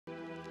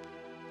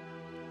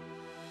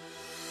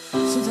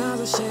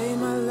Sometimes I shave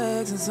my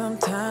legs and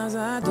sometimes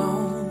I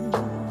don't.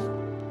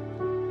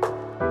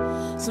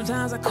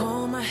 Sometimes I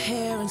comb my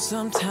hair and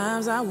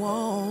sometimes I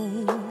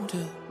won't.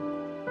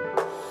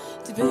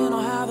 Depending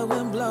on how the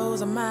wind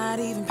blows, I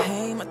might even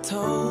paint my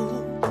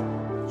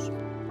toes.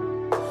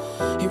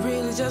 It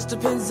really just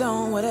depends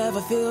on whatever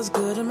feels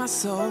good in my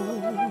soul.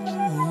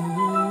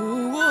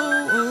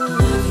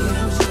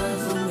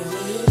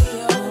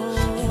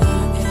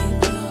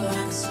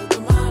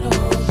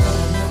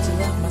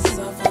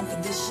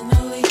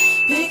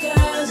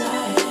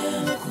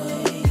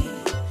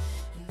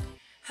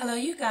 Hello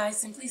you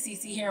guys,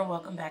 CimplyCeCe here and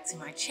welcome back to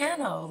my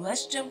channel.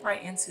 Let's jump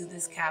right into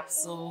this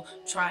capsule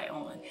try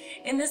on.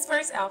 In this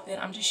first outfit,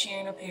 I'm just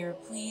sharing a pair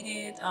of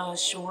pleated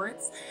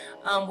shorts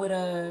with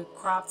a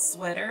cropped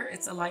sweater.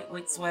 It's a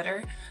lightweight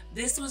sweater.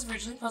 This was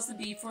originally supposed to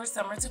be for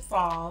summer to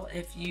fall,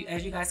 as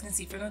you guys can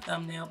see from the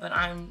thumbnail, but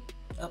I'm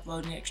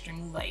uploading it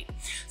extremely late.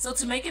 So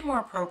to make it more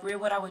appropriate,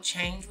 what I would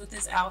change with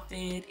this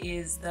outfit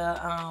is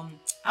I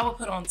would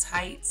put on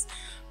tights,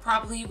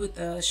 probably with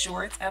the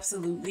shorts,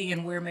 absolutely,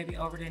 and wear maybe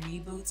over the knee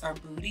boots or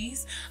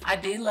booties. I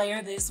did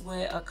layer this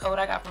with a coat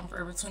I got from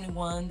Forever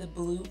 21, the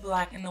blue,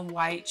 black, and the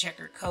white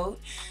checkered coat,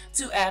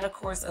 to add, of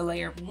course, a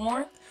layer of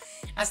warmth.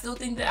 I still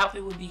think the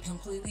outfit would be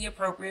completely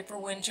appropriate for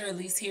winter, at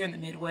least here in the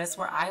Midwest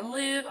where I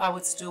live. I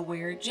would still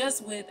wear it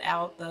just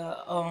without the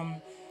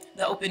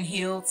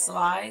open-heeled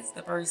slides,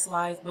 the fur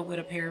slides, but with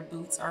a pair of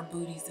boots or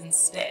booties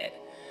instead.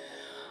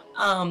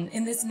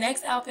 In this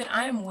next outfit,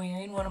 I am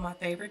wearing one of my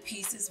favorite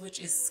pieces,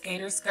 which is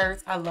skater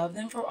skirts. I love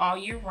them for all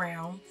year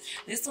round.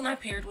 This one I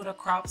paired with a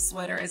cropped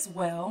sweater as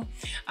well.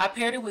 I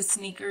paired it with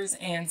sneakers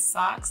and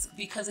socks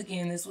because,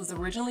 again, this was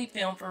originally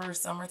filmed for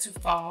summer to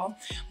fall,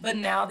 but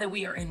now that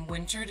we are in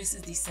winter, this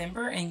is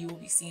December and you will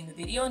be seeing the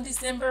video in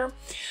December.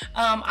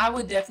 I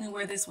would definitely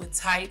wear this with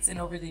tights and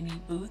over the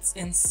knee boots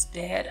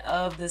instead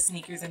of the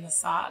sneakers and the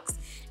socks,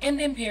 and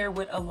then pair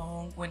with a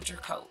long winter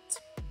coat.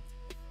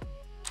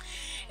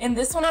 In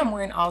this one, I'm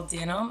wearing all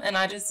denim, and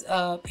I just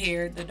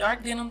paired the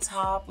dark denim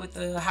top with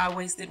the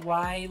high-waisted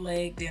wide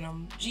leg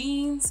denim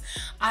jeans.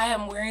 I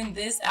am wearing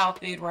this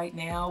outfit right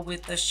now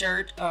with the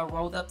shirt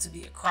rolled up to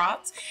be a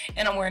cropped,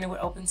 and I'm wearing it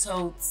with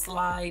open-toed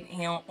slide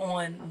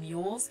on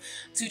mules.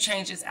 To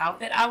change this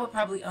outfit, I would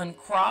probably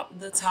uncrop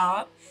the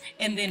top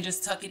and then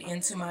just tuck it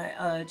into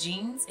my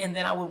jeans, and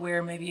then I would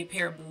wear maybe a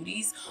pair of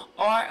booties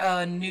or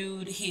a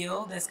nude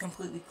heel that's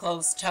completely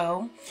closed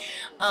toe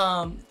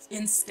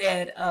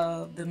instead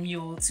of the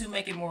mule, to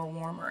make it more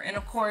warmer. And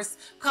of course,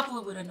 couple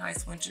it with a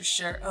nice winter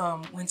shirt,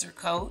 winter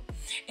coat,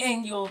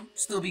 and you'll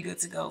still be good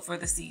to go for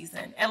the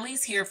season, at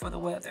least here for the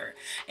weather.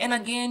 And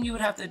again, you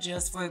would have to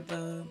adjust for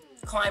the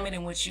climate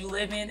in which you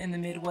live in the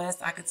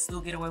Midwest. I could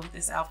still get away with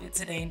this outfit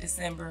today in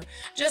December,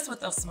 just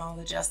with those small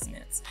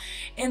adjustments.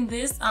 In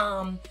this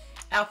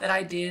outfit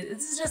I did,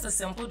 this is just a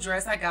simple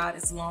dress I got.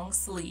 It's long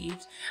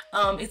sleeved.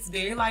 It's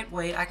very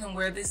lightweight. I can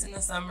wear this in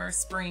the summer,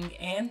 spring,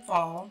 and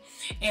fall.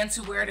 And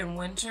to wear it in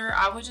winter,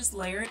 I would just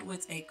layer it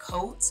with a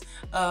coat.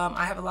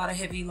 I have a lot of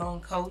heavy long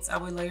coats. I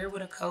would layer it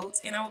with a coat,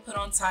 and I would put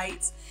on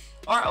tights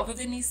or over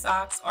the knee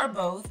socks or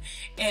both,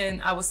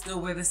 and I would still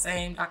wear the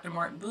same Dr.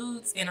 Martin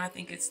boots, and I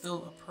think it's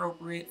still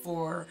appropriate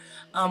for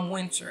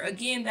winter.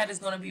 Again, that is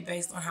going to be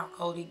based on how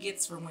cold it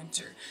gets for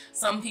winter.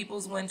 Some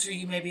people's winter,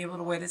 you may be able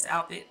to wear this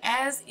outfit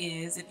as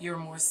is if you're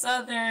more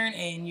southern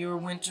and your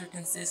winter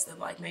consists of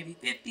like maybe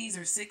 50s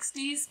or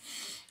 60s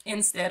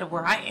instead of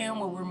where I am,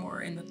 where we're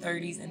more in the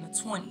 30s and the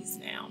 20s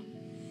now.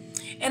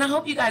 And I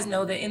hope you guys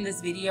know that in this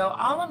video,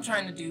 all I'm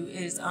trying to do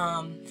is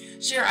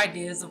share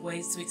ideas of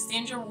ways to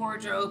extend your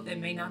wardrobe that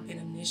may not have been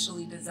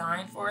initially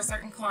designed for a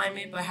certain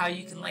climate, but how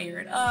you can layer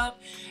it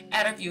up,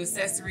 add a few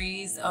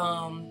accessories,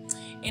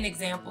 an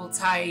example,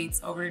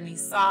 tights, over the knee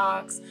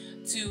socks,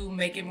 to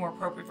make it more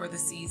appropriate for the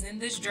season.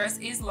 This dress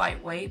is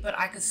lightweight, but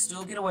I could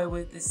still get away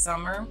with this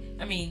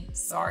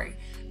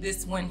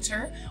this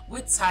winter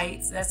with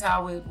tights. That's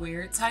how I would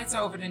wear it. Tights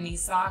are over the knee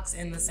socks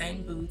and the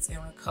same boots and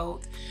a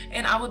coat,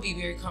 and I would be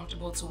very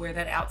comfortable to wear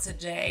that out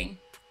today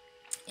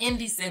in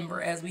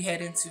December as we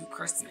head into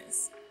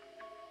Christmas.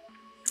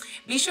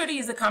 Be sure to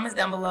use the comments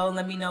down below and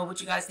let me know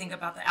what you guys think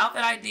about the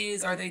outfit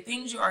ideas. Are there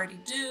things you already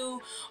do?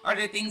 Are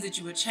there things that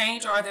you would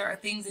change? Or are there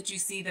things that you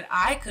see that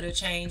I could have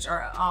changed,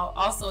 or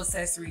also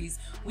accessories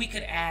we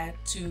could add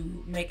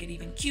to make it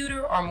even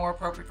cuter or more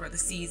appropriate for the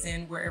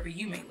season wherever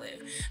you may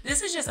live?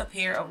 This is just a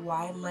pair of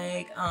wide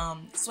leg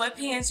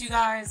sweatpants, you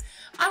guys.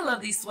 I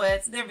love these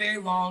sweats. They're very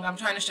long. I'm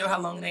trying to show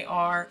how long they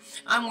are.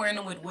 I'm wearing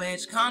them with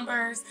wedge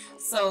Converse,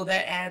 so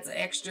that adds an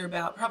extra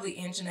about probably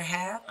 1.5 inches.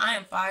 I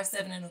am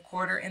 5'7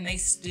 1/4, and they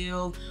still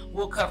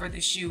will cover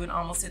the shoe and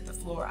almost hit the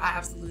floor. I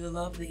absolutely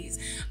love these.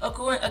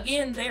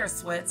 Again, they are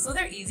sweats, so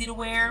they're easy to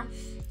wear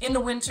in the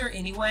winter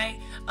anyway.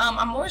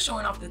 I'm more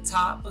showing off the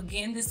top.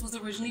 Again, this was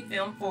originally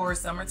filmed for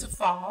summer to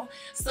fall,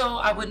 so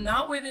I would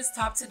not wear this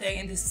top today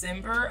in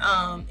December.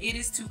 It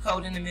is too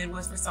cold in the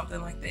Midwest for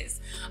something like this.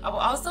 I will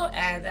also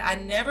add that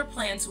I never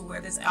plan to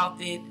wear this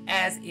outfit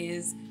as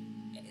is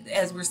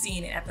as we're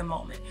seeing it at the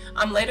moment.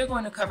 I'm later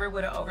going to cover it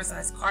with an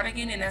oversized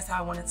cardigan, and that's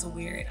how I wanted to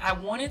wear it. I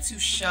wanted to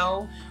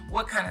show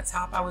what kind of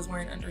top I was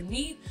wearing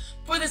underneath,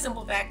 for the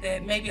simple fact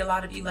that maybe a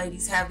lot of you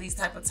ladies have these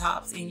type of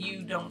tops and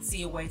you don't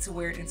see a way to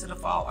wear it into the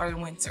fall or the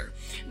winter.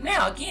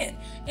 Now again,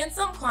 in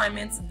some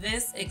climates,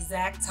 this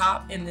exact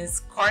top and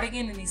this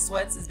cardigan and these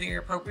sweats is very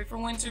appropriate for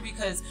winter,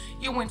 because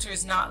your winter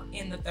is not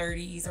in the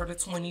 30s or the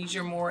 20s,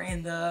 you're more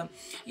in the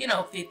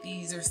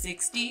 50s or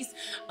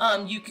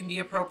 60s. You can be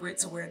appropriate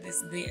to wear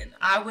this then.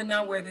 I would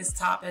not wear this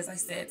top, as I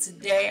said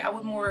today. I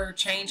would more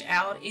change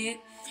out it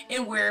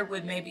and wear it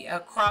with maybe a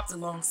cropped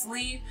long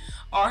sleeve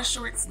or a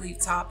short sleeve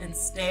top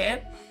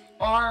instead,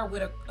 or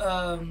with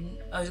a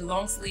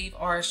long sleeve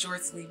or a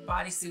short sleeve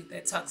bodysuit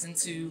that tucks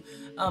into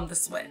the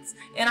sweats.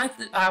 And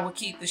I would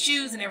keep the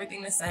shoes and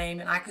everything the same,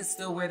 and I could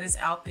still wear this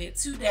outfit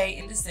today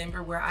in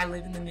December, where I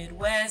live in the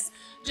Midwest,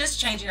 just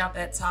changing out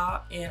that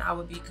top, and I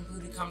would be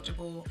completely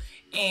comfortable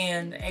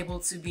and able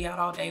to be out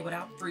all day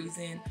without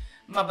freezing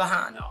my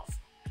behind off.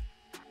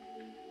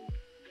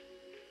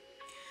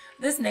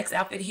 This next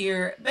outfit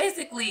here,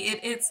 basically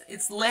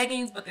it's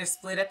leggings, but they're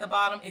split at the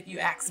bottom, if you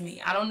ask me.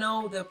 I don't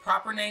know the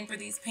proper name for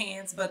these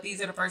pants, but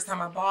these are the first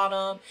time I bought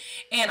them,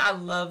 and I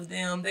love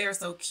them. They are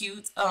so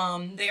cute.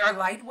 They are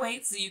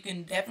lightweight, so you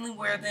can definitely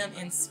wear them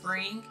in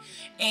spring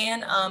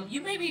and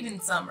you maybe even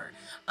summer.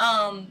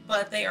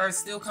 But they are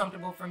still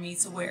comfortable for me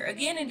to wear.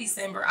 Again, in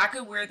December, I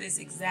could wear this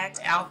exact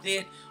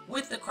outfit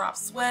with the crop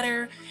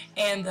sweater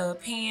and the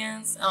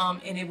pants,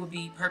 and it would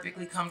be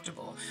perfectly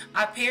comfortable.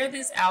 I paired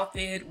this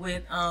outfit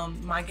with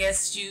my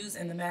Guess shoes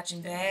and the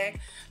matching bag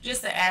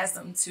just to add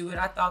something to it.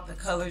 I thought the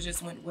color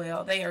just went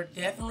well. They are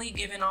definitely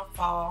giving off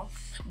fall,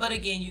 but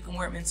again, you can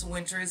wear them into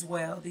winter as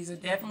well. These are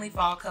definitely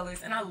fall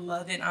colors, and I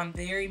love it. I'm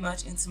very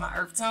much into my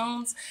earth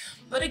tones.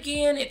 But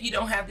again, if you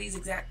don't have these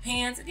exact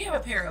pants, if you have a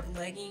pair of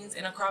leggings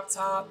and a crop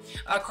top,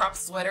 a crop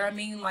sweater, I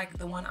mean, like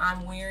the one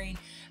I'm wearing,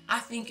 I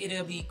think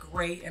it'll be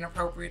great and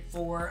appropriate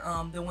for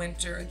the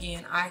winter.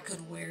 Again, I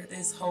could wear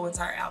this whole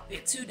entire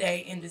outfit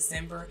today in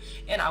December,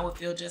 and I would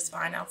feel just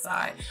fine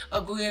outside.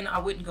 Again, I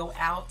wouldn't go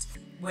out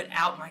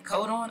without my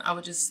coat on. I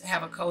would just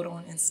have a coat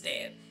on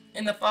instead.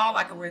 In the fall,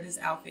 I could wear this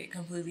outfit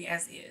completely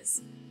as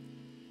is.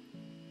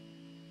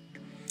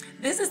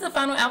 This is the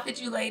final outfit,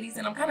 you ladies,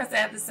 and I'm kind of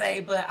sad to say,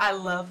 but I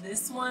love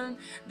this one.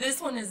 This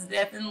one is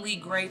definitely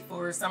great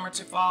for summer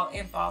to fall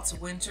and fall to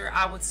winter.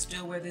 I would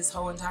still wear this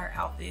whole entire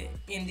outfit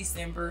in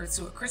December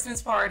to a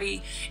Christmas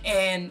party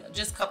and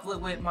just couple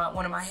it with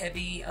one of my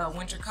heavy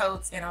winter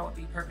coats, and I would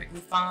be perfectly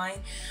fine.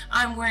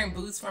 I'm wearing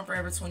boots from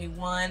Forever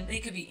 21. They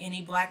could be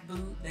any black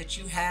boot that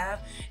you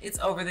have. It's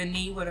over the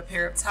knee with a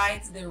pair of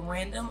tights. They're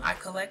random. I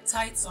collect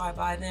tights, so I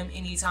buy them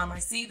anytime I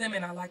see them,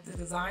 and I like the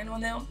design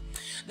on them.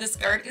 The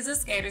skirt is a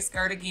skater skirt.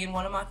 Again,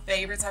 one of my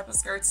favorite type of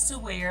skirts to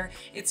wear.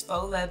 It's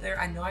faux leather.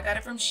 I know I got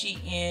it from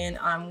Shein.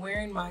 I'm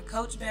wearing my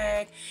Coach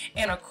bag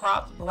and a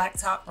cropped black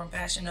top from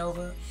Fashion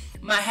Nova.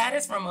 My hat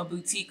is from a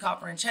boutique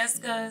called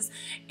Francesca's,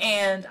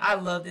 and I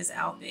love this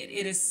outfit.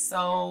 It is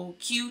so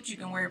cute. You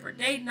can wear it for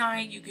date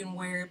night. You can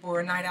wear it for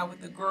a night out with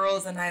the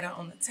girls, a night out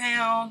on the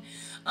town.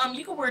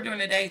 You can wear it during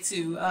the day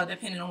too,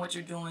 depending on what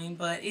you're doing,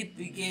 but it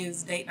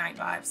gives date night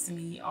vibes to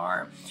me,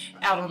 or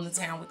out on the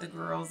town with the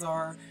girls,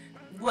 or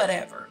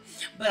whatever.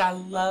 But I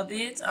love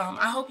it.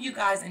 I hope you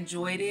guys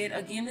enjoyed it.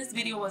 Again, this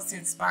video was to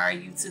inspire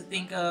you to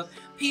think of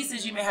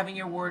pieces you may have in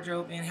your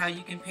wardrobe and how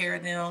you can pair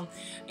them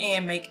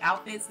and make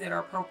outfits that are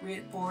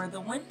appropriate for the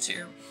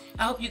winter.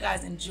 I hope you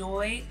guys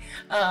enjoyed,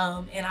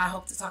 and I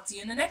hope to talk to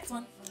you in the next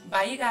one.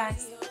 Bye, you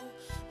guys.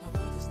 My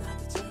worth is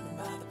not determined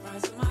by the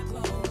price of my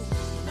clothes.